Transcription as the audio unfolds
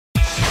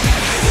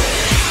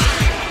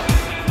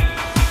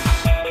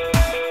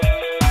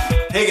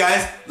Hey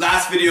guys,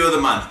 last video of the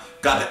month.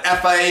 Got the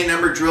FIA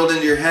number drilled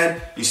into your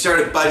head. You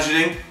started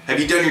budgeting. Have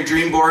you done your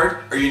dream board?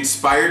 Are you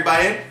inspired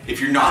by it?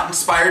 If you're not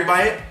inspired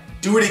by it,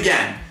 do it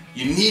again.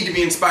 You need to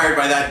be inspired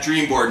by that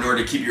dream board in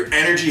order to keep your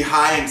energy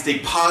high and stay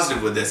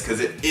positive with this because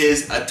it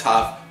is a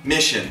tough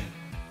mission.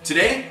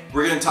 Today,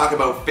 we're going to talk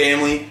about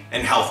family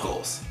and health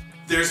goals.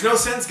 There's no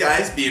sense,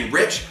 guys, being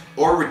rich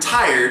or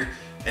retired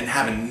and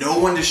having no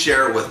one to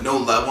share it with, no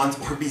loved ones,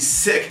 or be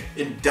sick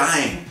and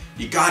dying.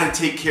 You gotta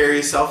take care of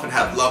yourself and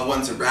have loved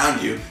ones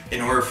around you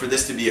in order for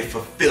this to be a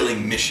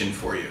fulfilling mission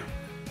for you.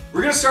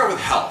 We're gonna start with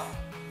health.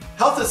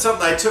 Health is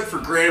something I took for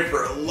granted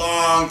for a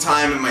long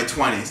time in my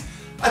 20s.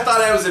 I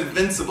thought I was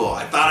invincible.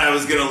 I thought I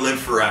was gonna live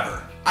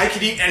forever. I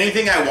could eat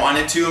anything I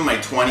wanted to in my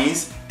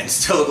 20s and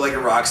still look like a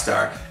rock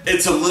star.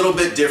 It's a little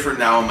bit different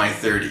now in my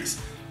 30s.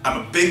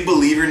 I'm a big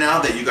believer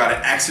now that you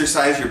gotta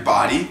exercise your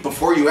body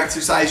before you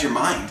exercise your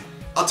mind.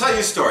 I'll tell you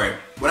a story.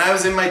 When I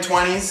was in my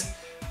 20s,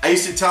 I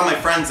used to tell my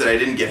friends that I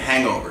didn't get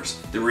hangovers.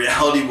 The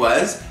reality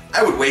was,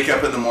 I would wake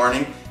up in the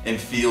morning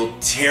and feel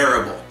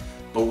terrible.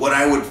 But what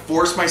I would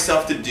force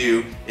myself to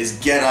do is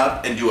get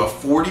up and do a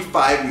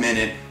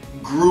 45-minute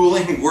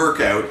grueling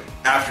workout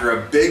after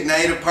a big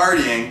night of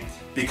partying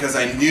because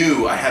I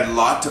knew I had a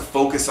lot to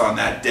focus on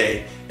that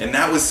day. And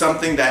that was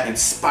something that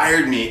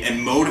inspired me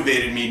and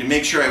motivated me to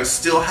make sure I was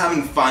still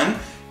having fun,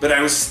 but I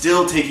was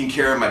still taking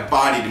care of my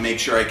body to make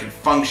sure I could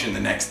function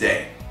the next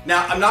day.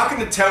 Now, I'm not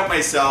going to tout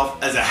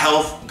myself as a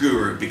health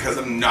guru because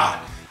I'm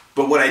not.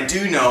 But what I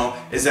do know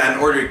is that in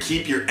order to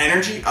keep your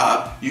energy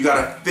up, you got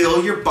to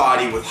fill your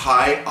body with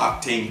high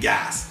octane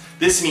gas.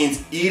 This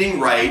means eating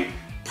right,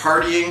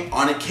 partying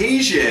on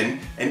occasion,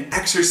 and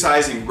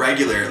exercising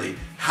regularly.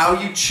 How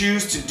you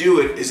choose to do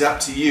it is up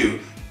to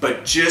you,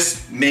 but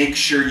just make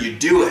sure you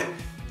do it.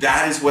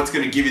 That is what's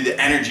going to give you the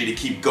energy to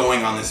keep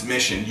going on this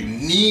mission. You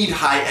need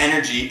high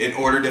energy in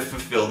order to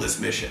fulfill this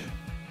mission.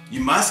 You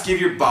must give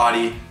your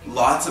body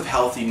lots of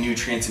healthy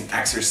nutrients and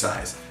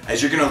exercise.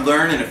 As you're going to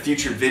learn in a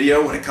future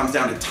video, when it comes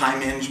down to time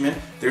management,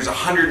 there's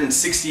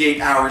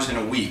 168 hours in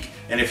a week.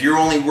 And if you're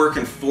only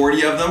working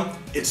 40 of them,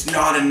 it's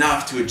not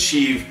enough to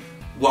achieve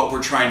what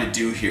we're trying to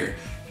do here.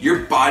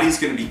 Your body's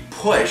going to be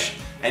pushed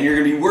and you're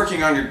going to be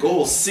working on your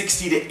goals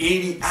 60 to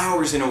 80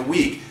 hours in a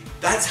week.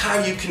 That's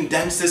how you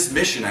condense this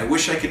mission. I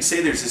wish I could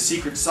say there's a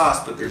secret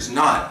sauce, but there's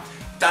not.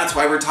 That's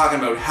why we're talking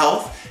about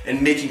health and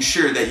making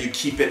sure that you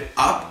keep it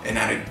up and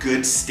at a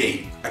good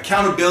state.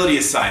 Accountability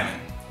assignment.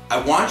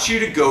 I want you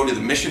to go to the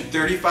Mission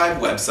 35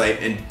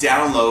 website and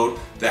download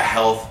the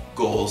health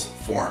goals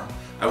form.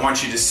 I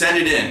want you to send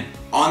it in.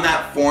 On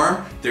that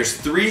form, there's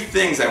 3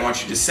 things I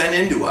want you to send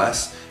in to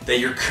us that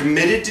you're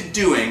committed to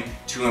doing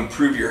to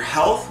improve your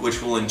health,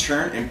 which will in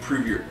turn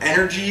improve your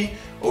energy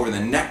over the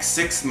next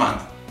 6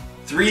 months.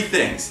 3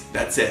 things,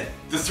 that's it.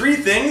 The 3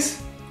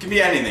 things can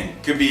be anything.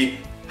 It could be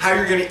how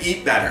you're gonna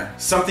eat better,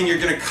 something you're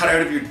gonna cut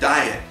out of your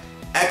diet,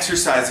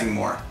 exercising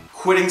more,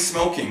 quitting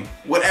smoking,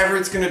 whatever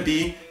it's gonna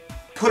be,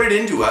 put it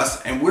into us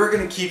and we're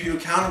gonna keep you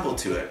accountable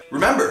to it.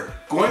 Remember,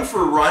 going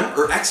for a run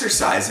or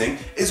exercising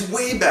is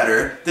way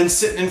better than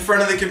sitting in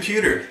front of the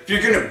computer. If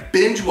you're gonna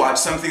binge watch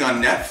something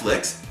on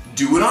Netflix,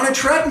 do it on a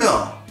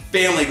treadmill.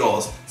 Family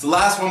goals. It's the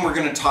last one we're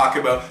gonna talk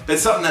about, but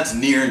it's something that's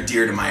near and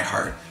dear to my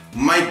heart.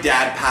 When my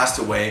dad passed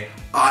away,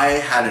 I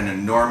had an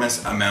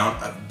enormous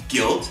amount of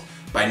guilt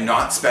by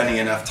not spending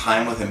enough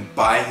time with him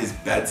by his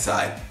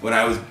bedside when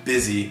I was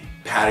busy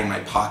padding my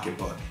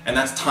pocketbook. And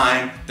that's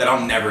time that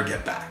I'll never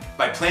get back.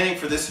 By planning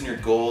for this in your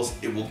goals,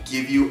 it will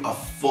give you a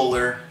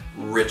fuller,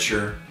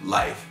 richer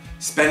life.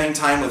 Spending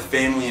time with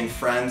family and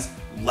friends,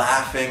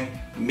 laughing,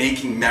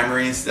 making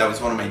memories, that was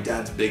one of my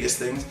dad's biggest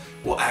things,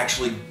 will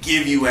actually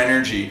give you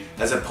energy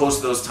as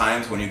opposed to those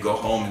times when you go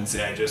home and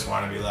say, I just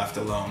want to be left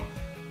alone.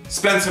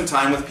 Spend some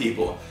time with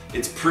people.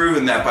 It's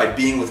proven that by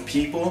being with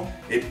people,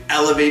 it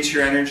elevates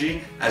your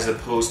energy as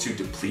opposed to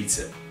depletes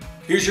it.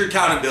 Here's your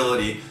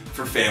accountability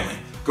for family.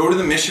 Go to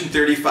the Mission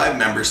 35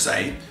 member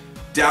site,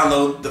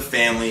 download the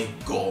family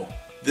goal.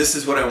 This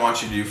is what I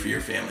want you to do for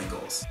your family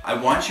goals. I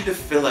want you to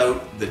fill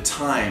out the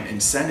time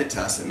and send it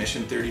to us at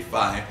Mission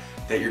 35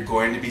 that you're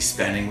going to be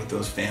spending with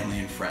those family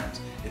and friends.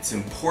 It's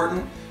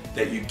important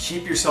that you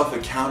keep yourself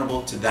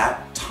accountable to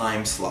that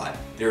time slot.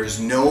 There is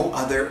no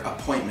other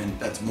appointment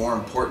that's more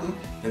important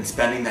than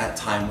spending that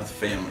time with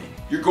family.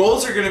 Your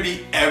goals are gonna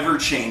be ever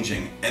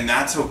changing, and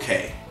that's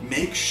okay.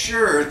 Make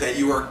sure that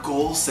you are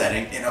goal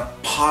setting in a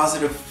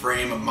positive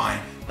frame of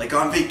mind, like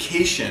on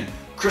vacation,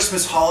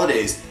 Christmas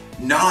holidays,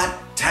 not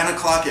 10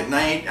 o'clock at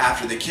night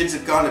after the kids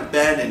have gone to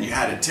bed and you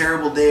had a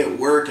terrible day at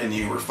work and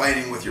you were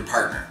fighting with your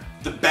partner.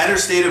 The better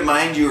state of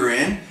mind you are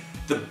in,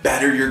 the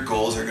better your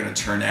goals are gonna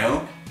turn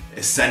out.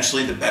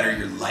 Essentially, the better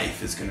your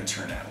life is going to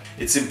turn out.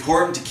 It's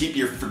important to keep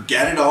your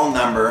forget it all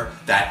number,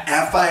 that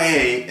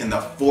FIA, in the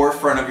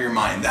forefront of your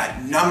mind.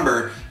 That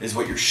number is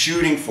what you're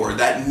shooting for.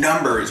 That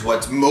number is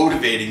what's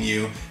motivating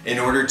you in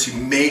order to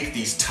make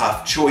these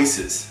tough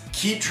choices.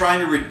 Keep trying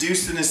to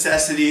reduce the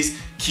necessities,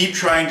 keep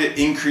trying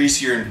to increase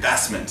your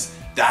investments.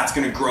 That's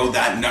gonna grow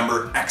that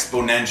number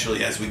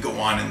exponentially as we go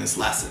on in this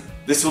lesson.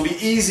 This will be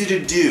easy to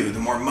do the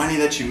more money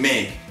that you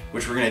make,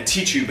 which we're gonna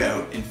teach you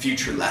about in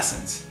future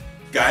lessons.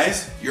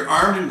 Guys, you're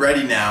armed and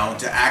ready now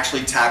to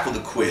actually tackle the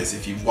quiz.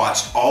 If you've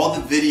watched all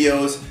the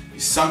videos, you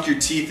sunk your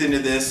teeth into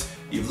this,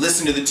 you've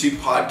listened to the 2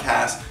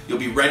 podcasts, you'll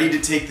be ready to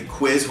take the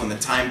quiz when the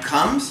time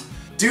comes.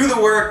 Do the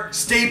work,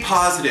 stay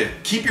positive,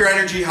 keep your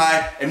energy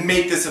high, and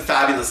make this a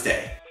fabulous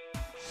day.